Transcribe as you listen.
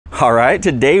All right,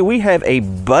 today we have a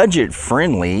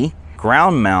budget-friendly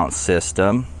ground mount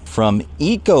system from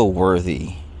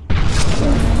EcoWorthy.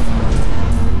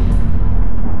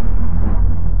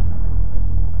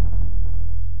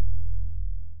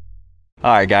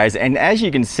 All right, guys, and as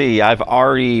you can see, I've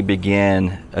already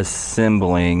began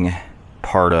assembling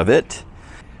part of it.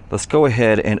 Let's go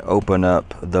ahead and open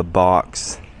up the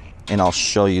box and I'll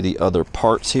show you the other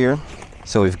parts here.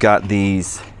 So we've got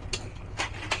these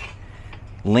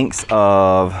links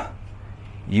of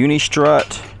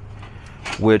Unistrut,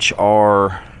 which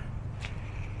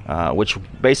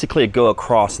basically go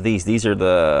across these. These are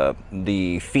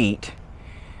the feet,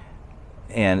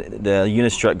 and the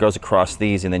Unistrut goes across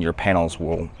these, and then your panels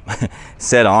will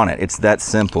set on it. It's that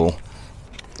simple.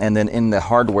 And then in the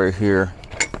hardware here,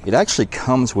 it actually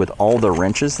comes with all the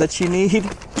wrenches that you need. I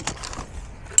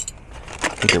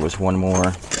think there was one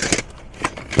more.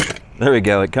 There we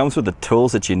go. It comes with the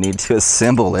tools that you need to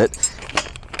assemble it.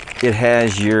 It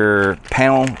has your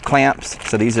panel clamps.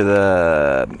 So these are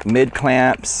the mid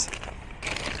clamps.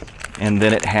 And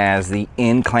then it has the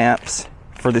end clamps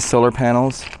for the solar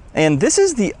panels. And this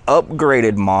is the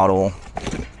upgraded model.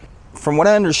 From what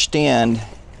I understand,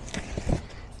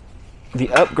 the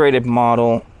upgraded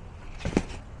model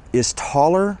is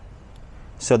taller.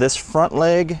 So this front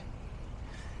leg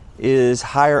is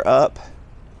higher up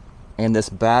and this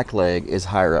back leg is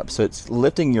higher up. So it's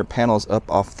lifting your panels up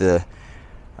off the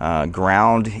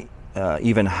ground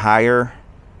even higher.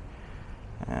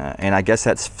 And I guess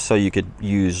that's so you could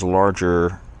use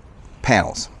larger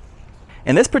panels.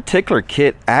 And this particular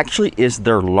kit actually is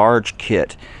their large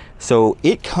kit. So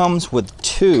it comes with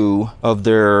 2 of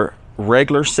their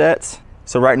regular sets.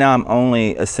 So right now I'm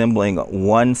only assembling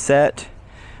 1 set,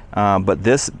 but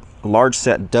this large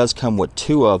set does come with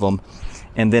 2 of them.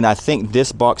 And then I think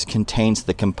this box contains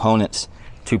the components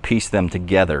to piece them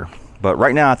together. But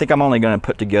right now I think I'm only going to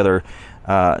put together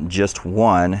just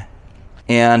 1.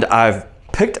 And I've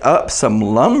picked up some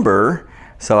lumber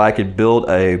so I could build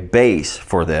a base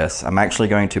for this. I'm actually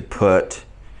going to put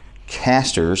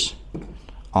casters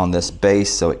on this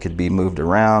base so it could be moved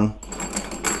around.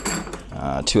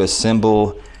 To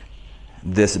assemble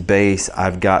this base,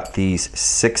 I've got these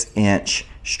 6-inch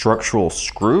structural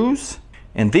screws.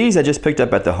 And these I just picked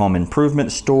up at the home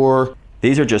improvement store.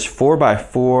 These are just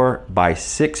 4x4 by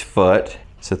 6 foot.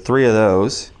 So 3 of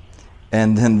those.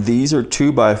 And then these are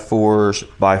 2x4s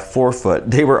by 4 foot.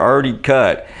 They were already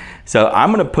cut. So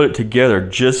I'm gonna put it together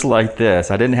just like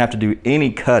this. I didn't have to do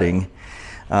any cutting.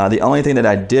 The only thing that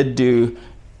I did do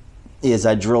is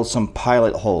I drilled some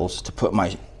pilot holes to put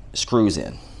my screws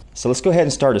in. So let's go ahead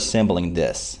and start assembling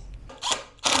this.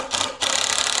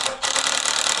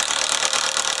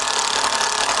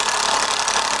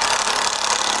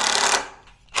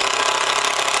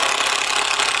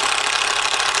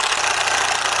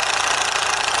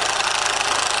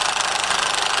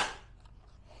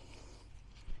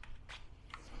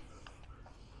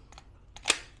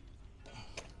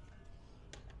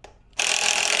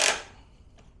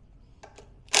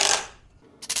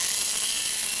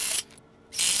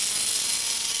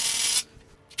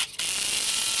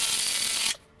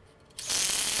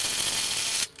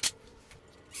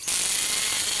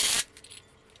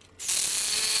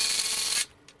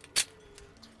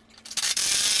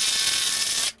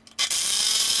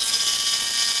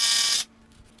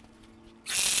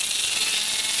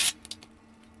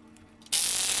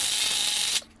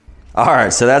 All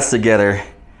right, so that's together.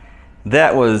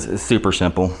 That was super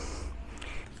simple.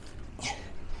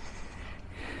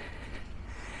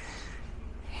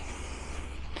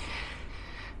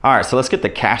 All right, so let's get the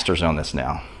casters on this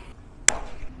now.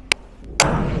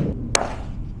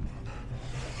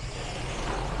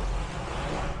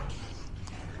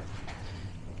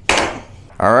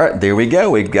 All right, there we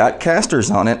go. We've got casters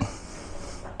on it.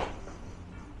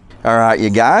 All right, you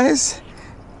guys.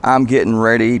 I'm getting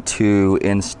ready to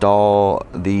install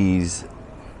these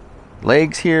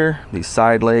legs here, these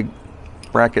side leg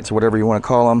brackets, whatever you want to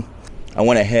call them. I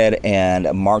went ahead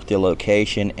and marked the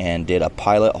location and did a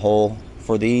pilot hole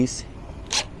for these.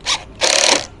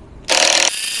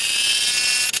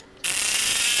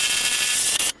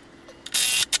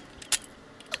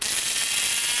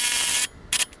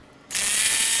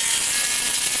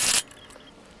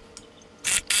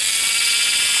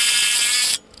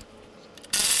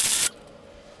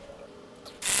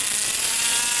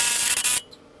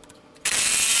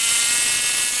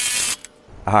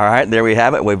 All right, there we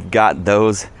have it. We've got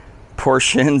those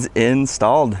portions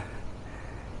installed.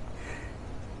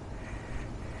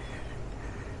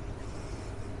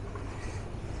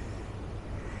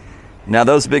 Now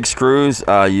those big screws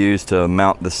used to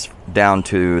mount this down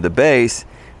to the base,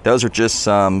 Those are just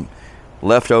some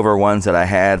leftover ones that I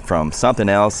had from something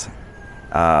else.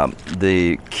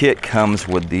 The kit comes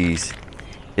with these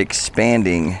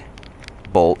expanding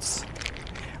bolts.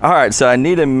 All right, so I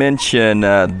need to mention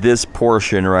this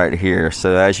portion right here.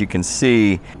 So as you can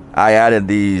see, I added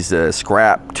these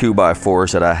scrap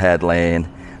 2x4s that I had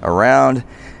laying around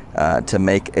to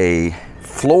make a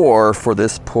floor for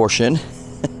this portion.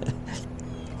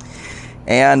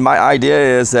 And my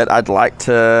idea is that I'd like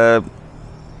to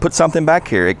put something back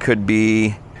here. It could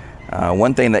be,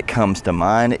 one thing that comes to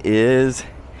mind is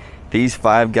these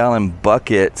 5-gallon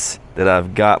buckets that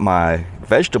I've got my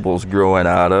vegetables growing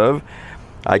out of.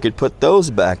 I could put those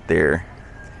back there.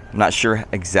 I'm not sure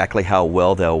exactly how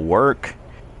well they'll work,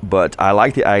 but I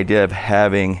like the idea of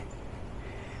having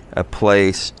a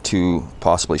place to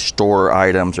possibly store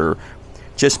items or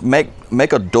just make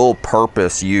a dual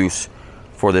purpose use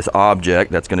for this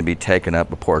object that's going to be taking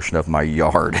up a portion of my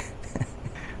yard.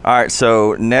 All right,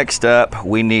 so next up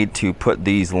we need to put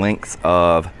these lengths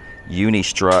of uni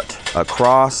strut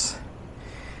across,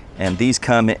 and these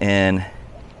come in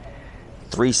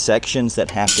 3 sections that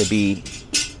have to be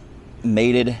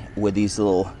mated with these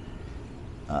little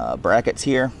brackets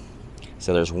here.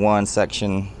 So there's 1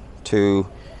 section, 2,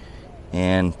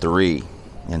 and 3.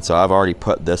 And so I've already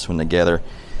put this one together.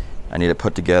 I need to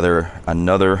put together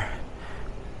another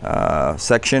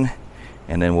section,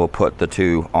 and then we'll put the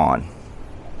 2 on.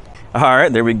 All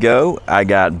right, there we go. I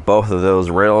got both of those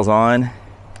rails on.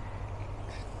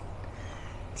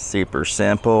 Super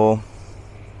simple.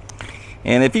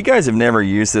 And if you guys have never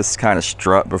used this kind of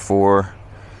strut before,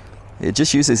 it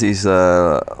just uses these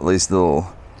little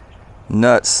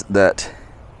nuts that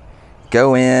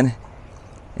go in,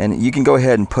 and you can go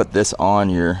ahead and put this on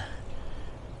your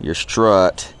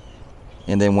strut,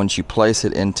 and then once you place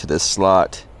it into this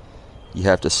slot, you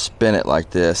have to spin it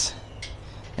like this,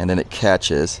 and then it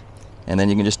catches, and then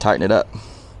you can just tighten it up,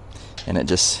 and it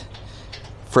just,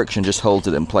 friction just holds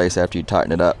it in place after you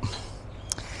tighten it up.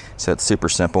 So it's super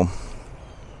simple.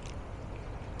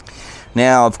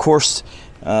 Now, of course,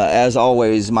 as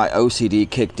always, my OCD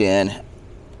kicked in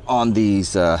on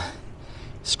these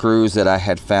screws that I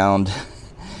had found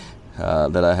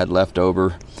that I had left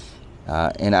over,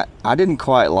 and I didn't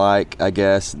quite like, I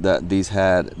guess, that these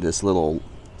had this little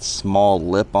small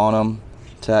lip on them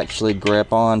to actually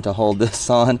grip on to hold this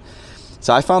on.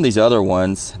 So I found these other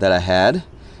ones that I had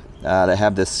that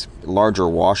have this larger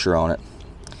washer on it.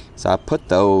 So I put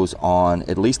those on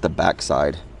at least the back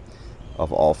side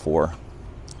of all 4.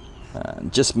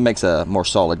 Just makes a more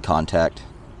solid contact.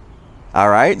 All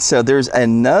right, so there's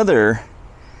another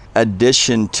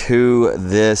addition to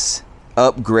this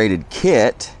upgraded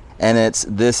kit, and it's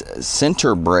this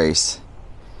center brace.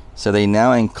 So they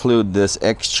now include this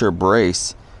extra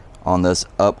brace on this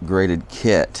upgraded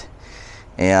kit,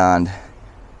 and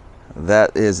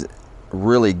that is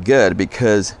really good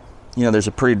because, you know, there's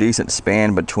a pretty decent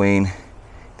span between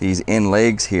these end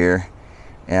legs here,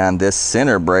 and this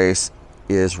center brace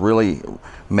is really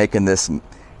making this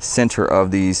center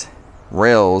of these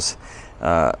rails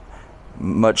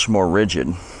much more rigid.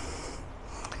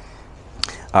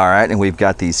 All right, and we've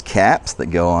got these caps that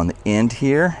go on the end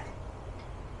here.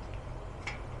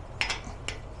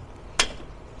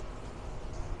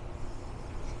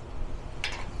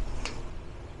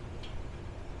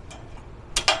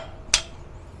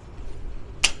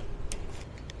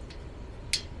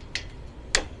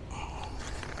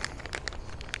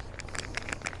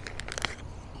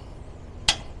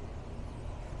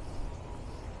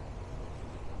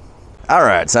 All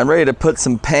right, so I'm ready to put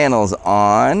some panels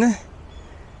on.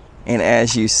 And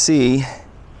as you see,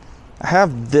 I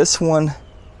have this one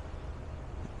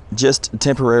just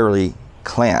temporarily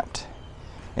clamped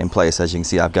in place. As you can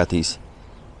see, I've got these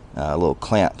little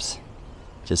clamps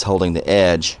just holding the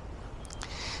edge.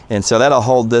 And so that'll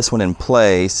hold this one in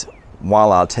place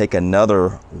while I'll take another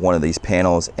one of these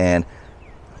panels and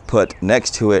put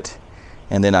next to it,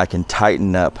 and then I can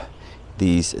tighten up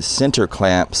these center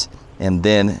clamps, and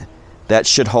then that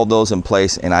should hold those in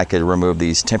place, and I could remove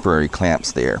these temporary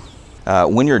clamps there.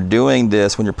 When you're doing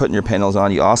this, when you're putting your panels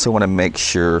on, you also want to make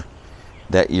sure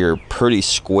that you're pretty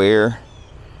square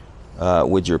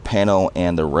with your panel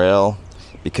and the rail,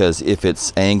 because if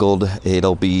it's angled,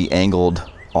 it'll be angled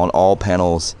on all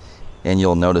panels and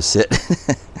you'll notice it.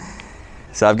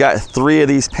 So I've got 3 of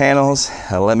these panels.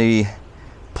 Let me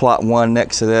plot one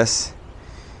next to this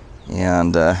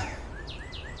and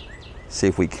see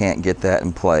if we can't get that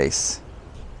in place.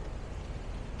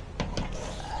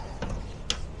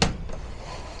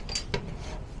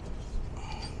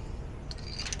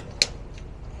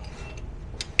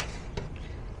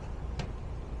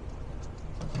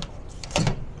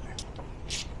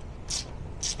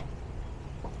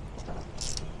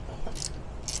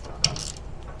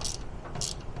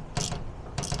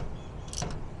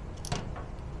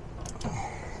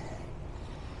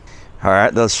 All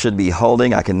right, those should be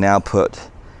holding. I can now put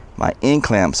my end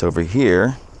clamps over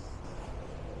here.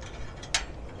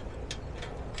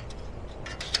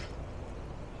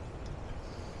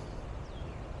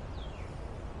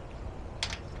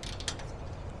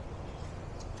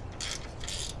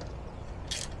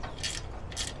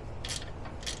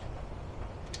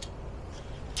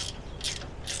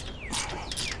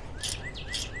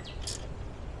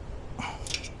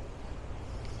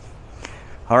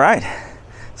 All right,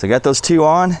 so I got those two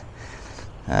on.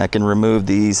 I can remove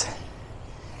these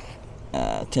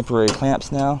temporary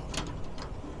clamps now.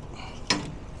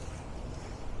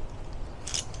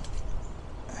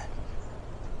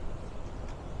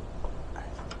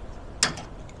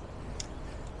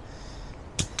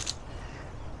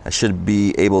 I should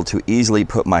be able to easily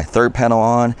put my third panel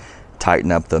on,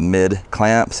 tighten up the mid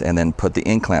clamps, and then put the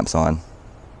end clamps on.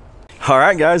 All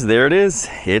right, guys, there it is.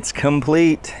 It's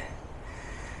complete.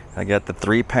 I got the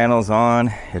 3 panels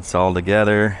on. It's all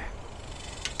together.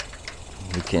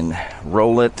 You can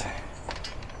roll it.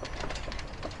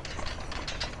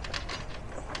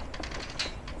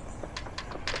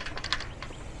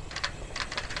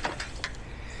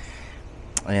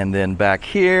 And then back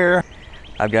here,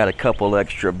 I've got a couple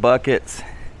extra buckets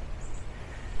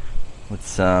with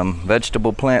some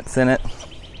vegetable plants in it.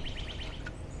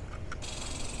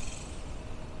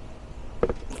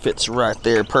 Fits right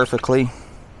there perfectly.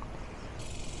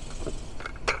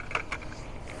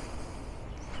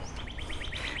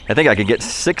 I think I could get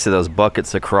 6 of those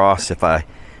buckets across if I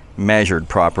measured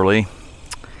properly.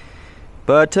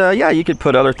 But yeah, you could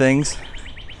put other things,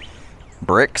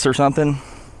 bricks or something.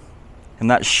 I'm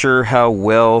not sure how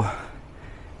well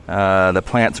the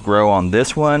plants grow on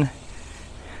this one.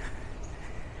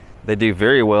 They do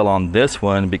very well on this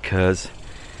one because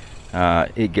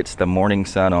it gets the morning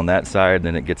sun on that side,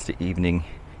 then it gets the evening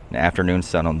and afternoon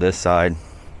sun on this side.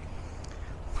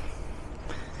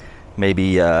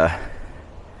 Maybe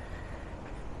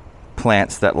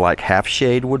plants that like half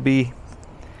shade would be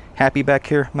happy back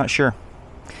here. I'm not sure.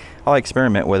 I'll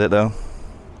experiment with it though.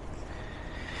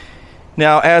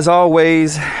 Now, as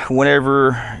always,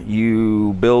 whenever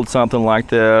you build something like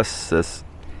this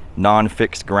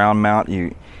non-fixed ground mount,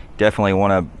 you definitely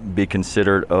want to be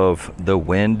considerate of the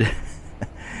wind.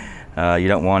 You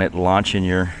don't want it launching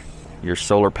your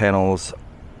solar panels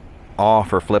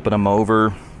off or flipping them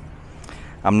over.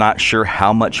 I'm not sure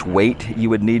how much weight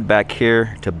you would need back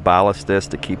here to ballast this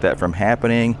to keep that from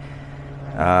happening.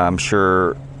 I'm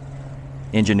sure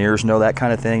engineers know that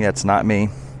kind of thing. That's not me.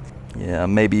 Yeah,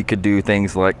 maybe you could do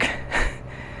things like,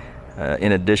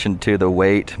 in addition to the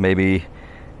weight, maybe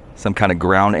some kind of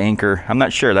ground anchor. I'm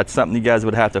not sure. That's something you guys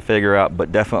would have to figure out,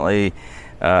 but definitely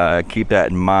keep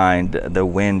that in mind. The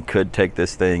wind could take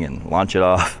this thing and launch it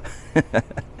off.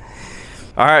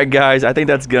 All right, guys, I think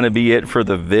that's going to be it for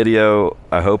the video.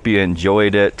 I hope you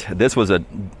enjoyed it. This was a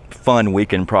fun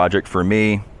weekend project for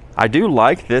me. I do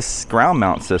like this ground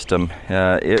mount system.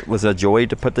 It was a joy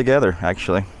to put together,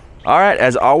 actually. All right,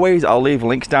 as always, I'll leave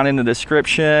links down in the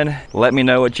description. Let me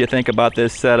know what you think about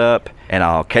this setup, and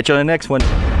I'll catch you on the next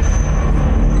one.